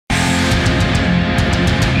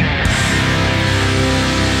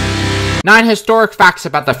9 historic facts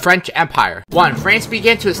about the French Empire. 1. France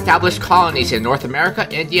began to establish colonies in North America,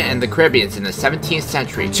 India, and the Caribbean in the 17th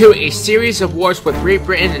century. 2. A series of wars with Great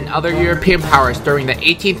Britain and other European powers during the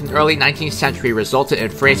 18th and early 19th century resulted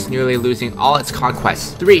in France nearly losing all its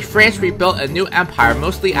conquests. 3. France rebuilt a new empire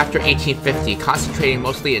mostly after 1850, concentrating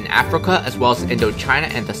mostly in Africa as well as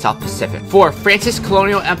Indochina and the South Pacific. 4. France's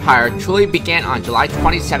colonial empire truly began on July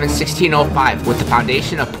 27, 1605 with the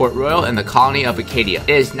foundation of Port Royal in the colony of Acadia. It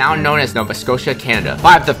is now known as Nova Scotia, Canada.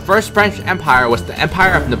 5. The first French empire was the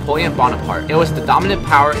Empire of Napoleon Bonaparte. It was the dominant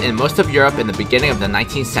power in most of Europe in the beginning of the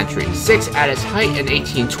 19th century. 6. At its height in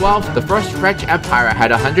 1812, the first French empire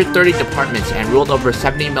had 130 departments and ruled over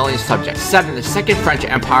 70 million subjects. 7. The second French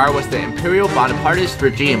empire was the Imperial Bonapartist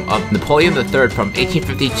regime of Napoleon III from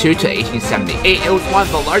 1852 to 1870. 8. It was one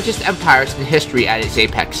of the largest empires in history at its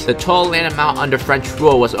apex. The total land amount under French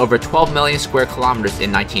rule was over 12 million square kilometers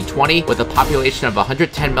in 1920, with a population of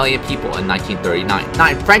 110 million people in 1939.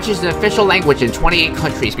 9. French is an official language in 28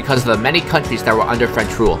 countries because of the many countries that were under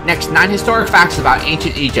French rule. Next, 9 historic facts about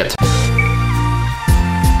ancient Egypt.